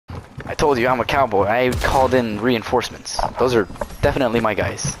I told you I'm a cowboy. I called in reinforcements. Those are definitely my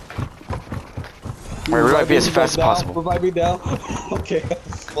guys. Alright, revive me as fast as possible. Revive me now. Okay.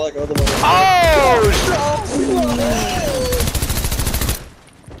 Fuck, all the way. Oh!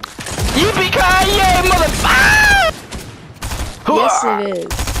 Yippee-ki-yay, mother! Yes, it is.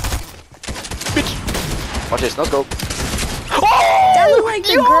 Bitch. Watch this, no scope. Oh! That looked like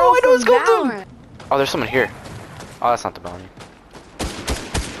the girl from Valorant. Oh, there's someone here. Oh, that's not the bounty.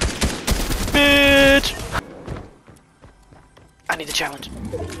 Bitch! I need the challenge.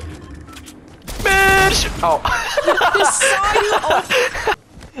 Bitch! Oh. I saw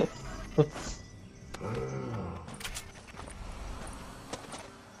you.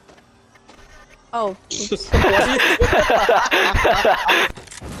 Oh. Oops.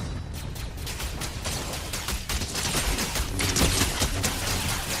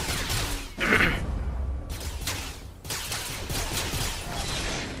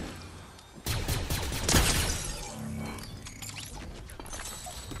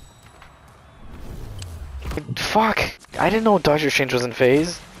 Fuck! I didn't know Dodger Exchange was in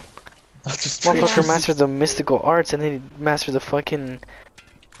phase. Motherfucker mastered the mystical arts and then he mastered the fucking...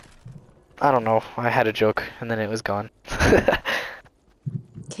 I don't know. I had a joke and then it was gone.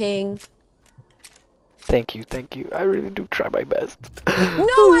 King. Thank you, thank you. I really do try my best.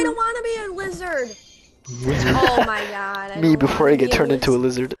 No, I don't want to be a lizard. Oh my god. Me before I get turned into a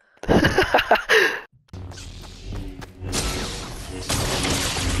lizard.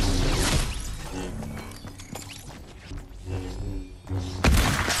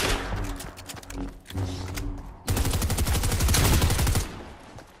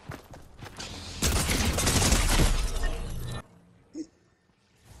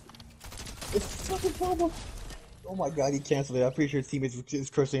 It's fucking problem. Oh my god, he canceled it. I'm pretty sure his teammates is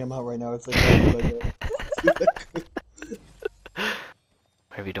cursing him out right now. It's like,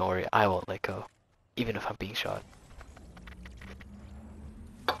 Maybe don't worry, I won't let go. Even if I'm being shot.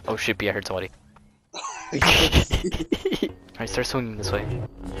 Oh shit, B, I heard somebody. Alright, start swinging this way.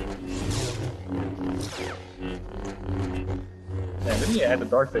 Yeah, then you add the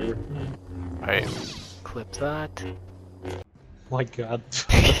dark saber. Alright, clip that. My god.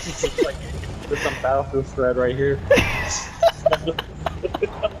 This is like, there's some battlefield thread right here.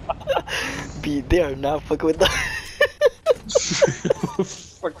 B, they are not fucking with that.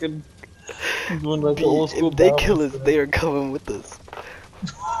 Fucking doing like B, the old school if they kill us, battlefield. they are coming with us.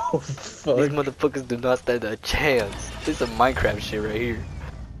 Oh, fuck. These motherfuckers do not stand a chance. This is a Minecraft shit right here.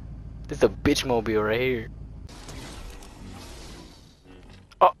 This is a bitch mobile right here.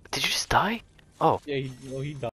 Oh, did you just die? Oh. Yeah, he died.